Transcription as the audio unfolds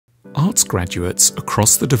Arts graduates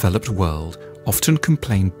across the developed world often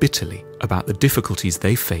complain bitterly about the difficulties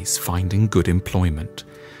they face finding good employment.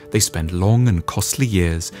 They spend long and costly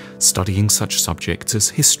years studying such subjects as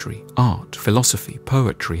history, art, philosophy,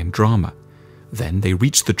 poetry, and drama. Then they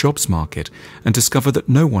reach the jobs market and discover that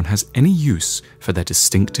no one has any use for their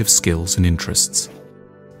distinctive skills and interests.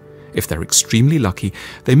 If they're extremely lucky,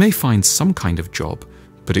 they may find some kind of job,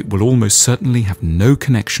 but it will almost certainly have no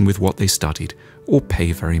connection with what they studied or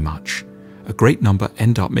pay very much. A great number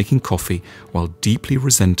end up making coffee while deeply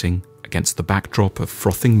resenting, against the backdrop of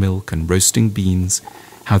frothing milk and roasting beans,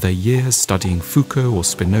 how their years studying Foucault or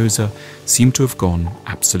Spinoza seem to have gone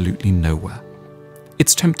absolutely nowhere.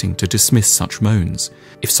 It's tempting to dismiss such moans.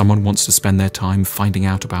 If someone wants to spend their time finding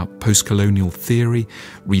out about post-colonial theory,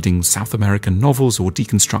 reading South American novels or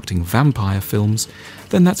deconstructing vampire films,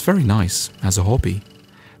 then that's very nice as a hobby.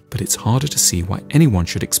 But it's harder to see why anyone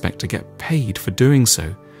should expect to get paid for doing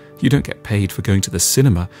so. You don't get paid for going to the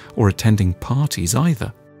cinema or attending parties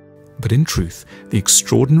either. But in truth, the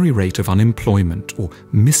extraordinary rate of unemployment or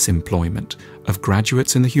misemployment of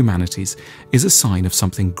graduates in the humanities is a sign of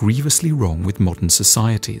something grievously wrong with modern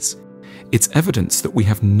societies. It's evidence that we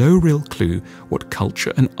have no real clue what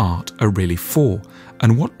culture and art are really for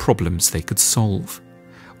and what problems they could solve.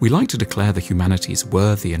 We like to declare the humanities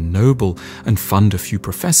worthy and noble and fund a few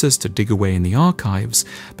professors to dig away in the archives,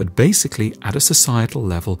 but basically at a societal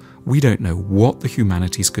level we don't know what the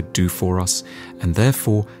humanities could do for us, and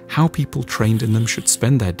therefore how people trained in them should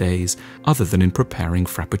spend their days other than in preparing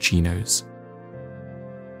frappuccinos.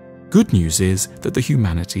 Good news is that the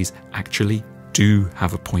humanities actually do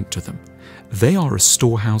have a point to them. They are a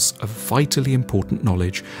storehouse of vitally important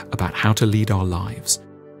knowledge about how to lead our lives.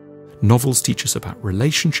 Novels teach us about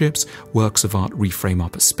relationships, works of art reframe our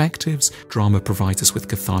perspectives, drama provides us with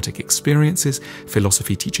cathartic experiences,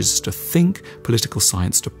 philosophy teaches us to think, political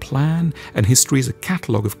science to plan, and history is a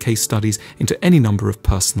catalogue of case studies into any number of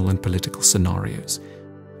personal and political scenarios.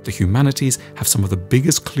 The humanities have some of the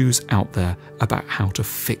biggest clues out there about how to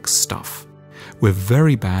fix stuff. We're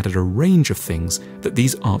very bad at a range of things that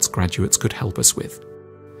these arts graduates could help us with.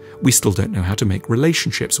 We still don't know how to make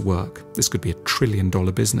relationships work. This could be $1 trillion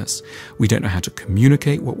business. We don't know how to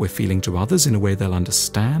communicate what we're feeling to others in a way they'll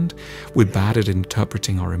understand. We're bad at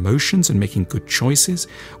interpreting our emotions and making good choices.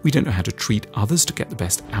 We don't know how to treat others to get the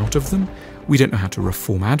best out of them. We don't know how to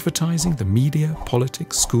reform advertising, the media,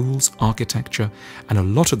 politics, schools, architecture, and a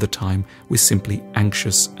lot of the time we're simply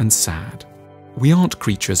anxious and sad. We aren't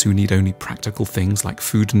creatures who need only practical things like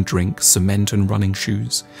food and drink, cement and running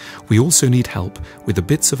shoes. We also need help with the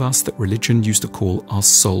bits of us that religion used to call our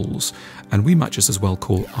souls, and we might just as well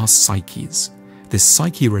call our psyches. This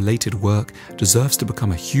psyche-related work deserves to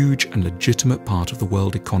become a huge and legitimate part of the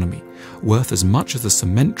world economy, worth as much as the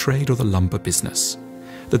cement trade or the lumber business.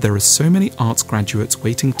 That there are so many arts graduates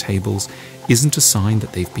waiting tables isn't a sign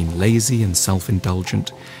that they've been lazy and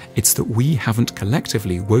self-indulgent. It's that we haven't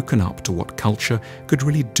collectively woken up to what culture could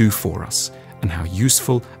really do for us and how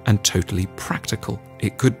useful and totally practical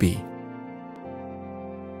it could be.